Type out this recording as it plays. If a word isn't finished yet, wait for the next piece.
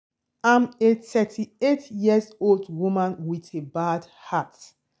I'm a 38 years old woman with a bad heart.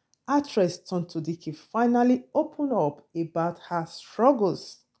 Actress Tonto finally opened up about her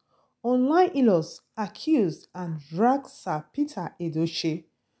struggles. Online in-laws accused and dragged Sir Peter Edochie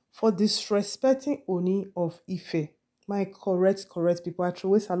for disrespecting Oni of Ife. My correct people, I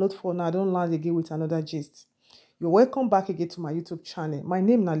throw salute for now. I don't land again with another gist. You're welcome back again to my YouTube channel. My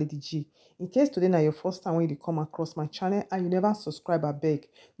name is Lady G. In case today na your first time when you come across my channel and you never subscribe, I beg,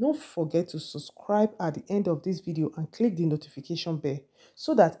 don't forget to subscribe at the end of this video and click the notification bell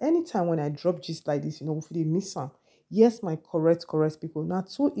so that anytime when I drop gist like this, if you miss am. Yes, my correct people. Now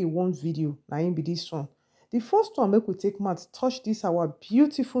 2-in-1 video. Now in be this one. The first one make we take mouth touch this our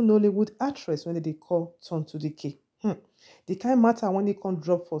beautiful Nollywood actress when they call Tonto. The kind matter when they come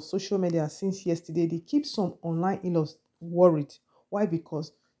drop for social media since yesterday, they keep some online in-laws worried. Why?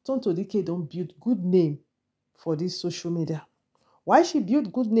 Because Tonto don't build good name for this social media. Why she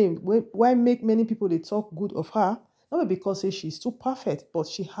build good name? Why make many people they talk good of her? Not because say she's too perfect, but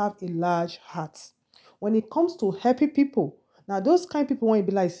she have a large heart. When it comes to happy people, now those kind of people want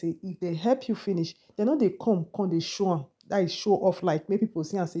to be like say if they help you finish, they know they come they show am. That is show off, like make people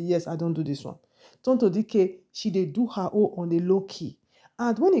see and say yes, I don't do this one. Tonto she they do her own on the low key.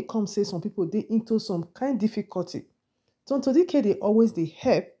 And when it comes say some people they into some kind difficulty, Tonto they always they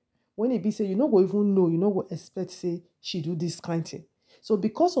help. When it be say you no go even know, you no go expect say she do this kind thing. So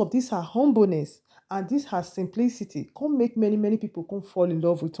because of this her humbleness and this her simplicity, come make many people come fall in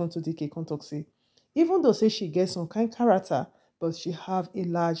love with Tonto come talk say. Even though say she gets some kind character, but she have a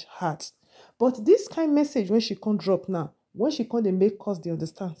large heart. But this kind message when she can't drop now, when she can't make us they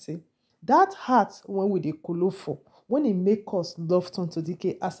understand say that heart when we dey kolo for, when it make us love Tonto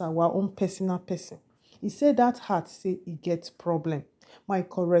as our own personal person. He said that heart say he gets problem. My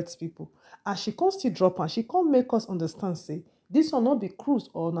correct people. As she can't still drop and she can't make us understand say this will not be cruise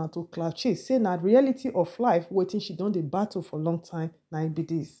or not to cloud chase. Say na reality of life waiting she done the battle for a long time now be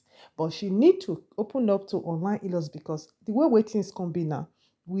this. But she need to open up to online in-laws because the way waitings can be now,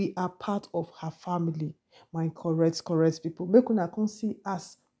 we are part of her family. My correct people. Make una come see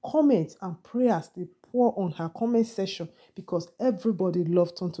as comments and prayers they pour on her comment section because everybody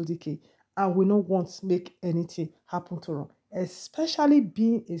loves Tonto and we don't want to make anything happen to her, especially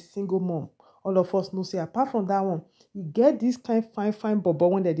being a single mom. All of us know say apart from that one, you get this kind fine bobo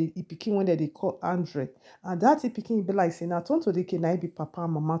when they pikin when they call Andre, and that pikin be like say na Tonto na be papa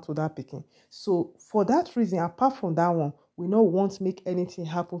and mama to that pikin. So for that reason, apart from that one, we no want to make anything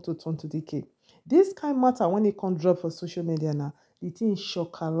happen to Tonto. This kind matter when they come drop for social media now, the thing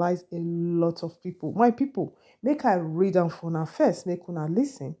shockalize a lot of people. My people, make I read them for now first, make una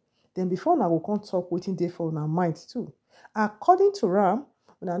listen. Then before una go come talk wetin dey for una mind too. According to Ram,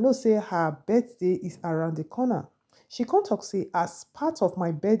 una know say her birthday is around the corner. She come talk say as part of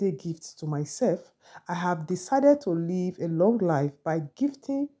my birthday gift to myself, I have decided to live a long life by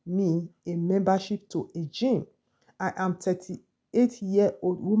gifting me a membership to a gym. I am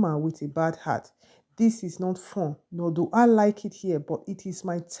 38-year-old woman with a bad heart. This is not fun, nor do I like it here, but it is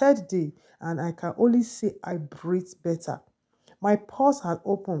my third day and I can only say I breathe better. My pulse has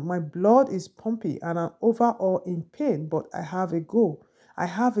opened, my blood is pumping, and I'm overall in pain, but I have a goal. I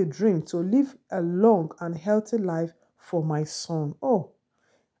have a dream to live a long and healthy life for my son. Oh,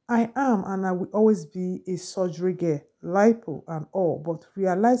 I am and I will always be a surgery girl, lipo and all, but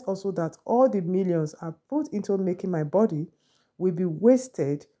realize also that all the millions I put into making my body will be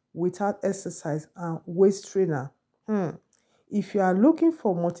wasted without exercise and waist trainer. If you are looking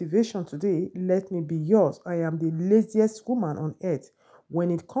for motivation today, let me be yours. I am the laziest woman on earth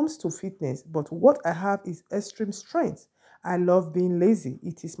when it comes to fitness, but what I have is extreme strength. I love being lazy.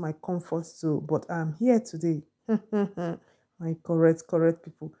 It is my comfort zone, but I'm here today. My correct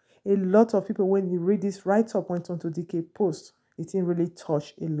people. A lot of people, when you read this write-up went on to DK post, it didn't really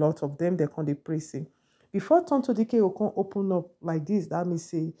touch a lot of them. They can dey praise him. Before Tonto will come open up like this, that means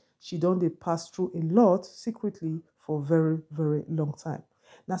say she don't dey pass through a lot secretly for very long time.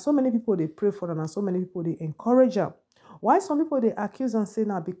 Now so many people they pray for her and so many people they encourage her. Why some people they accuse and say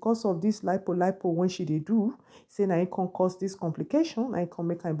now because of this lipo when she they do, say now it can cause this complication, now it can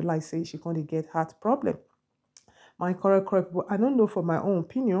make her be like say she can't get heart problem. My correct people, I don't know from my own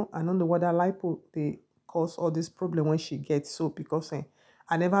opinion, I don't know whether lipo they cause all this problem when she gets so because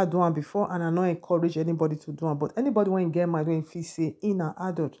I never do one before and I don't encourage anybody to do one. But anybody when get mad when feel say in an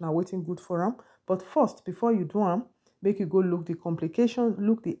adult now waiting good for them. But first, before you do one, make you go look the complications,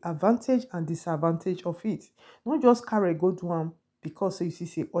 look the advantage and disadvantage of it. Not just carry go do one because you see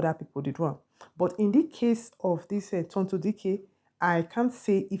say other people did one. But in the case of this Tonto, I can't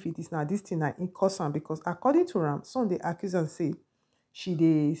say if it is now this thing in cause because according to Ram, some they accuse and say she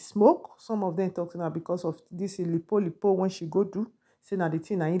dey smoke. Some of them talk now because of this lipo when she go do, say na the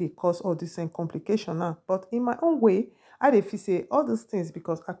thing na dey cause all this complication now. But in my own way, I dey feel say all those things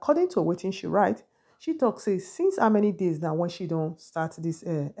because according to wetin she write, she talk say since how many days now when she don start this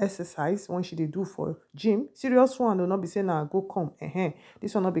exercise, when she dey do for gym, serious one do not be say na go come,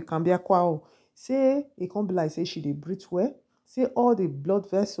 this one not be cambiakwa o. Say e come be like say she dey breathe well. Say all the blood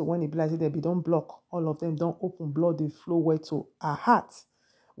vessel when e be like say dem be don block, all of them don open, blood dey flow well to her heart.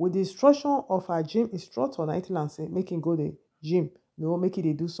 With the instruction of her gym instructor, na it say make him go the gym, make it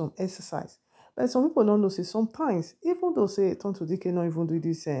dey do some exercise. But some people don't know say sometimes, even though say Tonto Dike not even do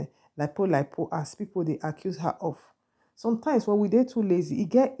this lipo as people they accuse her of. Sometimes when we dey too lazy, e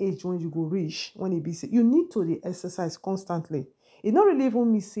get age when you go reach, when e be say you need to dey exercise constantly. E not really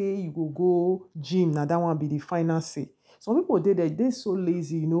even mean say you go gym, now that one be the final say. Some people they so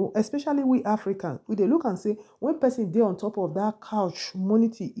lazy, especially we Africans. We dey look and say when person dey on top of that couch morning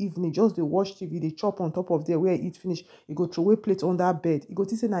till evening, just dey watch TV, dey chop on top of there where eat finish, you go throw away plate on that bed, you go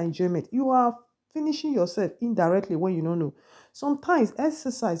think say na enjoyment. You are finishing yourself indirectly when you don't know. Sometimes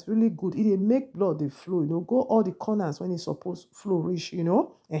exercise really good. It dey make blood dey flow, go all the corners when it's supposed flow reach,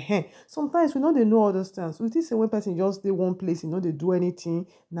 Sometimes we know they know all those things. We think say when person just dey one place, they do anything,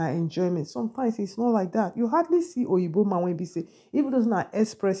 na enjoyment. Sometimes it's not like that. You hardly see Oyibo man when be say, even though na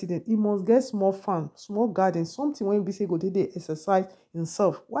ex-president, he must get small farm, small garden, something when be say go dey exercise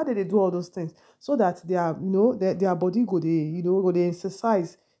himself. Why did they do all those things? So that their their body go dey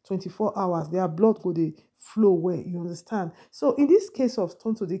exercise 24 hours, their blood go dey flow well, you understand? So in this case of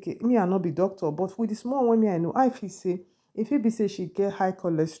Tonto Dike, me I not be doctor, but with the small one me I know, I feel say if it be say she get high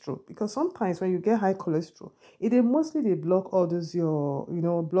cholesterol, because sometimes when you get high cholesterol, it mostly they block all those your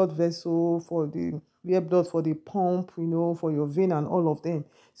blood vessel for the blood for the pump, for your vein and all of them.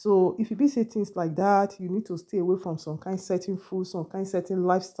 So if you be say things like that, you need to stay away from some kind certain food, some kind certain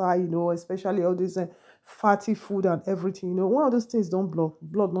lifestyle, especially all these fatty food and everything. One of those things don't block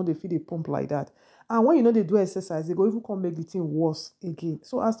blood, not they feel they pump like that. And when they do exercise, they go even come make the thing worse again.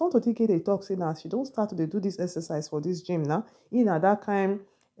 So as Tonto Dike they talk say now she don't start to do this exercise for this gym now. That kind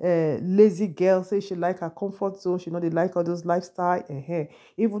lazy girl say she like her comfort zone, she they like all those lifestyle.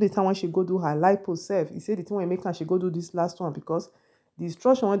 Even the time when she go do her lipo self, he said the thing when make her she go do this last one because the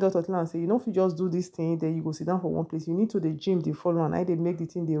instruction when Dr. Tlan say, if you just do this thing, then you go sit down for one place. You need to the gym, they follow, and they make the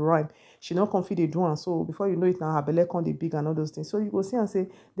thing they rhyme. She not confident they do, and so before you know it now, her belly con the big and all those things. So you go see and say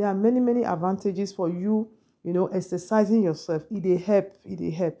there are many advantages for you, exercising yourself. It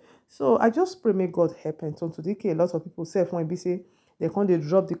help. So I just pray may God help and Tonto Dike. A lot of people say when be say they can't they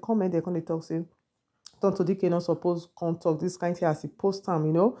drop the comment, they can't talk say Tonto Dike not suppose come talk this kind of thing as he post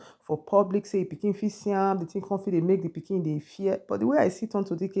time, for public, say pikin fit see am, the thing confident they make the pikin they fear. But the way I see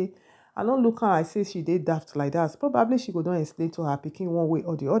Tonto Dike, I don't look her, I say she did daft like that. Probably she go don't explain to her pikin one way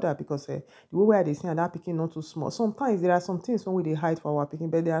or the other because the way where they see that pikin not too small. Sometimes there are some things when we hide for our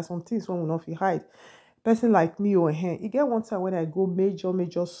pikin, but there are some things when we not fit hide. Person like me or him, you get one time when I go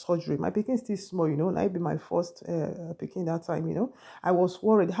major surgery, my pikin still small, na it be my first pikin that time, I was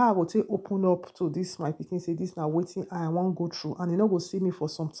worried how I would take open up to this my pikin say this now waiting I won't go through and go see me for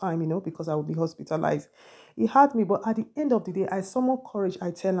some time, because I will be hospitalized. It hurt me, but at the end of the day I summon courage.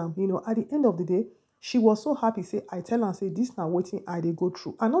 I tell him, at the end of the day she was so happy. Say I tell her say this now waiting I they go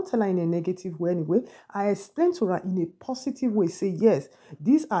through. I not tell her in a negative way anyway. I explain to her in a positive way. Say yes,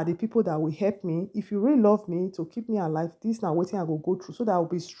 these are the people that will help me. If you really love me to keep me alive, this now waiting I will go through so that I will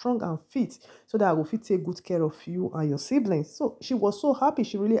be strong and fit, so that I will fit take good care of you and your siblings. So she was so happy.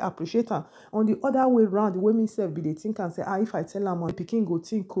 She really appreciate her. On the other way around, the women self be they think and say, if I tell her my pikin go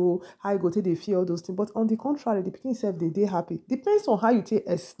think how you go take the fear all those things. But on the contrary, the pikin self they happy. Depends on how you take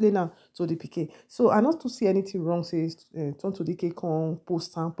explain her to the pikin. So I not to see anything wrong. Says Tonto Dike come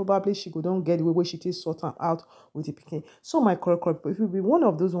post time. Probably she go don't get the way where she take sort her out with the pikin. So my correct, if you be one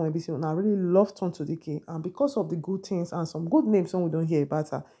of those one, be saying I really love Tonto Dike, and because of the good things and some good names, when we don't hear about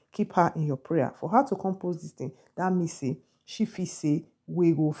her, keep her in your prayer for her to compose this thing. That means say she fit say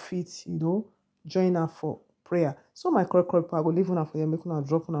we go fit, join her for prayer. So my correct, I go leave on for you, make una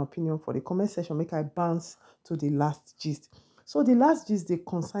drop an opinion for the comment section. Make I bounce to the last gist. So the last gist they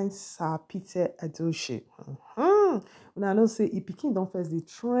concern Sir Peter Edochie. When I know say if pikin don't first the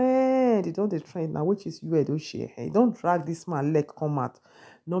trend, they don't the trend now, which is you Edochie. Hey, don't drag this man leg come out.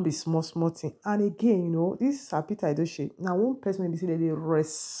 Don't be small thing. And again, this Sir Peter Edochie. Now one person maybe say they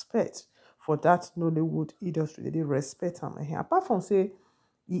respect for that Nollywood industry. They respect him. Apart from say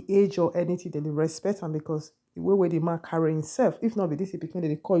the age or anything, they respect him because the way the man carry himself. If not be this pikin,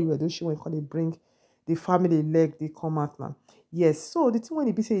 they call you Edochie when they bring the family leg they come out now. Yes, so the thing when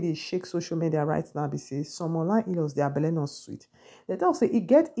e be say they shake social media right now, be say some online in-laws their belle not sweet. They talk say it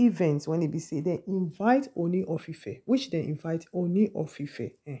get events when it be say they invite Oni of Ife, which they invite Oni of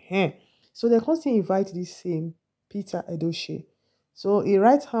Ife. So they constantly invite this same Peter Edochie. So a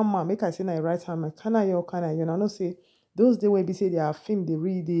right hand man, make I say na a right hand man, can I know say those days when be say they are film, they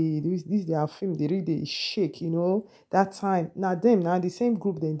read this they are film, they read they shake, that time. Now them, now the same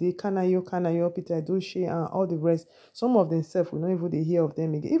group then they Kanayo, Peter Edochie and all the rest. Some of themselves will not even they hear of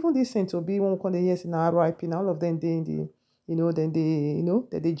them again. Even this Saint Obi one call the years in RIP, and all of them they in the then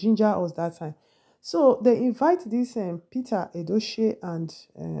that they ginger us that time. So they invite this Peter Edochie and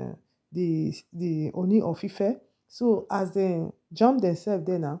the Oni of Ife. So as they jump themselves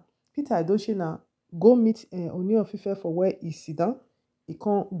there now, Peter Edochie now go meet Oni of Ife for where he sit down. He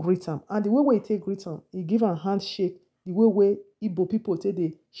can't greet him, and the way he take greet him, he give a handshake. The way Igbo people take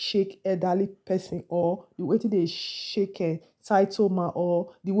they shake elderly person, or the way they shake a title man,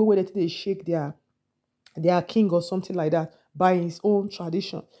 or the way they shake their king or something like that by his own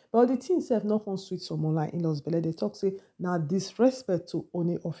tradition. But the thing itself not from sweet some online in-laws, but they talk say now disrespect to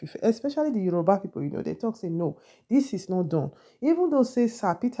Oni of Ife, especially the Yoruba people, they talk say no, this is not done. Even though say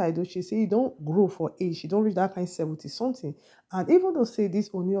Sir Peter Edochie say he don't grow for age, he don't reach that kind 70 something, and even though say this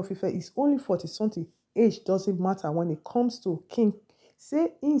Oni of Ife is only 40 something, age doesn't matter when it comes to king.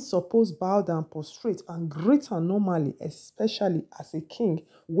 Say he suppose bow down, prostrate, and greet am normally, especially as a king,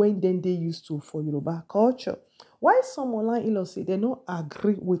 when then they used to for Yoruba culture. Why some online in-laws say they don't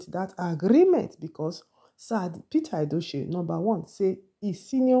agree with that agreement? Because Sir Peter Edochie, number one, say he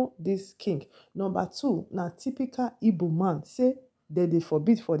senior this king. Number two, na typical Igbo man, say they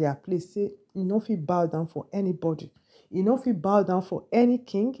forbid for their place, say he no fit bow down for anybody. He no fit bow down for any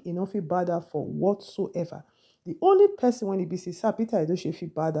king, he no fit bow down for whatsoever. The only person when he be say Sir Peter Edochie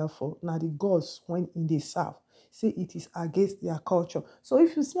fit bow down for na the gods when in they serve. Say it is against their culture. So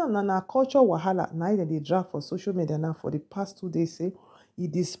if you see na culture wahala, now that they drag for social media now for the past 2 days, say he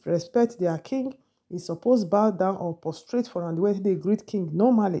disrespect their king, he supposed bow down or prostrate for and the way they greet king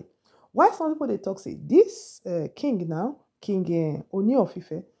normally. Why some people they talk say this king now, King Oni of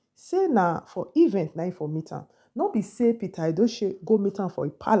Ife, say na for event now for meet am. No be say Peter Edochie go meet am for a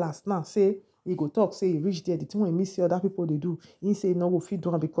palace now, say he go talk say he reach there, the thing when me see other people they do, he say no go fit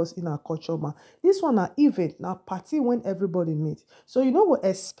do am because in a culture man. This one na event, na party when everybody meet. So you know go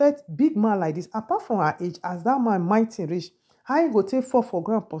expect big man like this, apart from her age, as that man mighty reach, how you go take fall for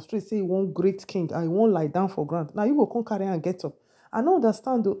ground prostrate say he want great king and he won't lie down for ground. Now you go come carry and get up. I don't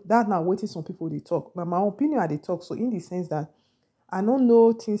understand though, that now waiting some people they talk. But my opinion are they talk. So in the sense that I don't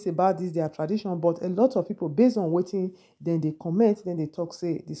know things about this, their tradition, but a lot of people, based on waiting, then they comment, then they talk,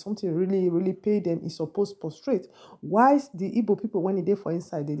 say, there's something really, really pay them, is supposed to prostrate. Why the Igbo people, when they for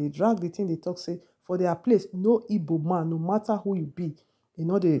inside, they drag the thing, they talk, say, for their place, no Igbo man, no matter who you be,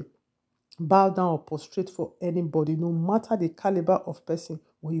 they bow down or prostrate for anybody, no matter the caliber of person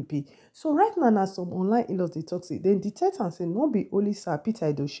who you be. So right now some online in-laws they talk say, then the and say, no be only Sir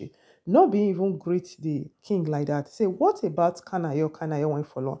Peter Edochie, no be even greet the king like that. Say, what about Kanayo went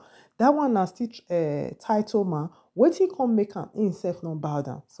for long? That one na still title man, wetin come make am himself not bow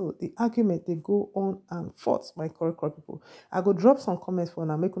down. So the argument they go on and forth, my correct people. I go drop some comments for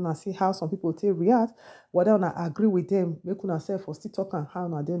now, make una see how some people take react, whether una agree with them, make una self for still talk and how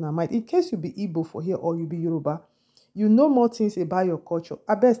una dey una mind. In case you be Igbo for here or you be Yoruba, you know more things about your culture,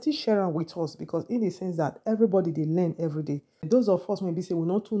 I best still share them with us, because in the sense that everybody they learn every day. Those of us maybe say we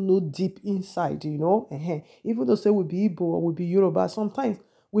not too know deep inside, even though say we be Igbo or we be Yoruba, sometimes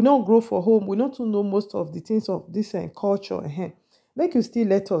we don't grow for home, we not too know most of the things of this culture. Make you still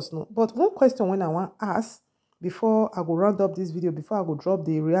let us know. But one question when I want to ask before I go round up this video, before I go drop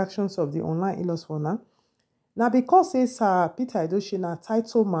the reactions of the online in-laws for now because say Sir Peter Edochie na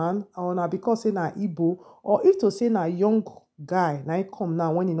title man, or na because say na Igbo, or if to say na young guy na he come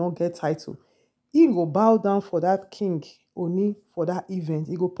now when he don't get title, he go bow down for that king Oni for that event,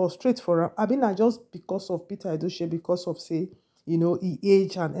 he go prostrate for him. I mean, na just because of Peter Edochie, because of say he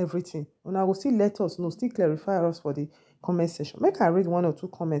age and everything. And I will still let us know, still clarify us for the comment section. Make I read 1 or 2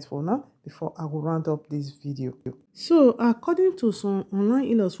 comments for now before I will round up this video. So according to some online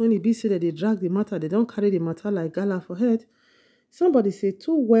in-laws, when it be said that they drag the matter, they don't carry the matter like gala for head. Somebody say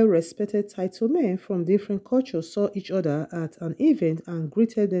 2 well-respected title men from different cultures saw each other at an event and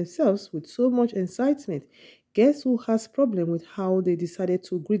greeted themselves with so much excitement. Guess who has problem with how they decided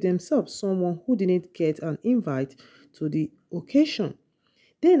to greet themselves? Someone who didn't get an invite to the occasion.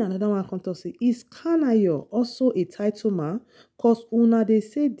 Then another one come to say, is Kanayo also a title man? Cause una they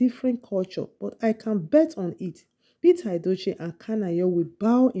say different culture, but I can bet on it. Peter Edochie and Kanayo will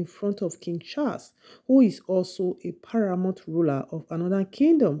bow in front of King Charles, who is also a paramount ruler of another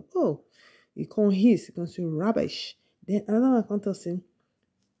kingdom. Oh, he can't hiss, he can't say rubbish. Then another one can't say,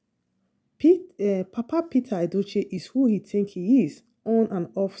 Papa Peter Edochie is who he think he is on and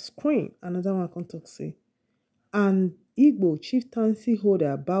off screen. Another one can't say, and Igbo chieftaincy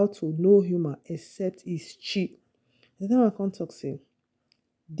holder bow to no human except his chief. Another one can't say,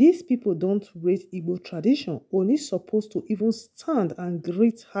 these people don't rate Igbo tradition, only supposed to even stand and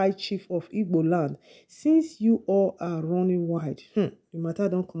greet High Chief of Igbo land, since you all are running wide. The matter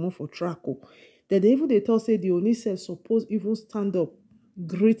don't come up for track. Then they talk say the only self suppose even stand up,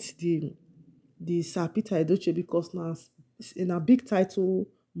 greet the Sir Peter Edochie, because now in a big title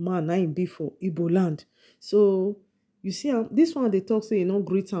man na him be for Igbo land. So you see, this one they talk say you know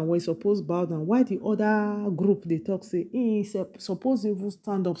greet and we suppose bow down. Why the other group they talk say he suppose even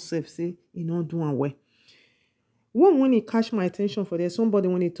stand up self say you know do and well. When he catch my attention for there, somebody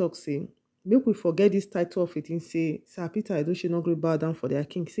when he talk say make we forget this title of it and say Sir Peter Edochie no gree bow down for their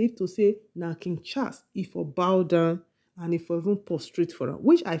king. Safe to say na King Charles if for bow down and if for even prostrate for him,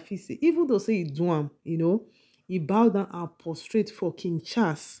 which I feel say even though say he do him, you know, he bow down and prostrate for King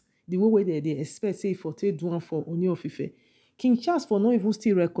Charles. The way they expect say for take do for Ooni of Ife. King Charles for not even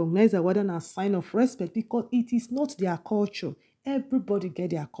still recognize that whether a sign of respect, because it is not their culture. Everybody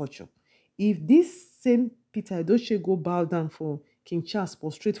get their culture. If this same Peter Edochie go bow down for King Charles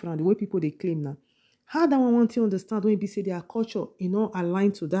prostrate for the way people they claim now, how that one want to understand when be say their culture you know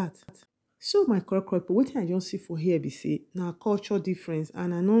aligned to that? So my correct people, wetin I just see for here be say na culture difference,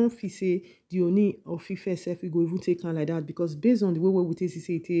 and I no feel say the Ooni of Ife sef we go even take am like that, because based on the way we take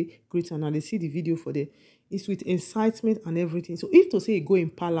say it great, and I dey see the video for there, it's with incitement and everything. So if to say e go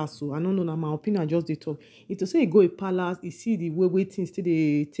in palace, so I don't know, na my opinion, I just dey talk. If to say e go in palace, you see the way things still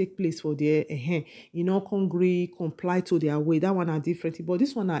dey take place for there, you know, come gree comply to their way. That one are different, but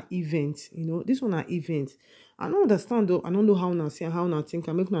this one are events. You know, this one are events. I don't understand though. I don't know how una see and how una think.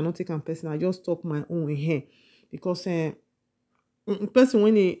 I make una not take am personal. I just talk my own here, because person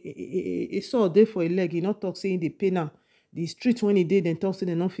when he saw day for a leg, he not talk saying the pain now. The street when he did, then talk say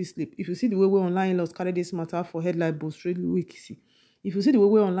they not fit sleep. If you see the way we online laws carry this matter for head like both straight weeks, if you see the way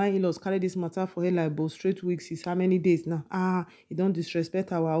we online laws carry this matter for head like both straight weeks, is how many days now? He don't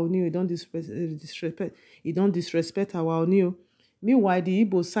disrespect our Ooni. He don't disrespect. He don't disrespect our Ooni. Meanwhile, the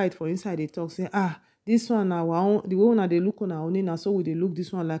Igbo side for inside they talk say this one our own. The way una dey look on our Ooni, na so we dey look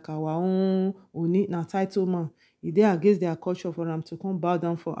this one like our own Ooni. Na title man. E dey against their culture for them to come bow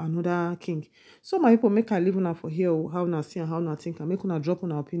down for another king. So my people, make I leave una for here how una see and how una think, and make una drop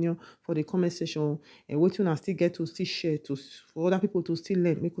una opinion for the comment section. And what una still get to still share to for other people to still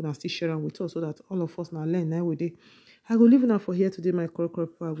learn. Make una still share them with us so that all of us now learn now with it. I go leave una for here today, my correct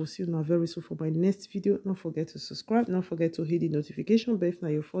people. I will see you now very soon for my next video. Don't forget to subscribe. Don't forget to hit the notification bell if now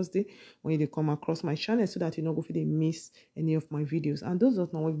your first day when you come across my channel, so that you don't go for miss any of my videos. And those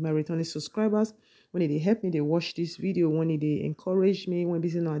that know my returning subscribers, when they help me, they watch this video, when they encourage me, when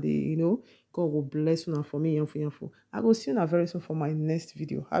busy now they, you know, God will bless you now for me and for you. I will see you now very soon for my next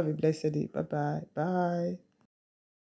video. Have a blessed day. Bye bye. Bye.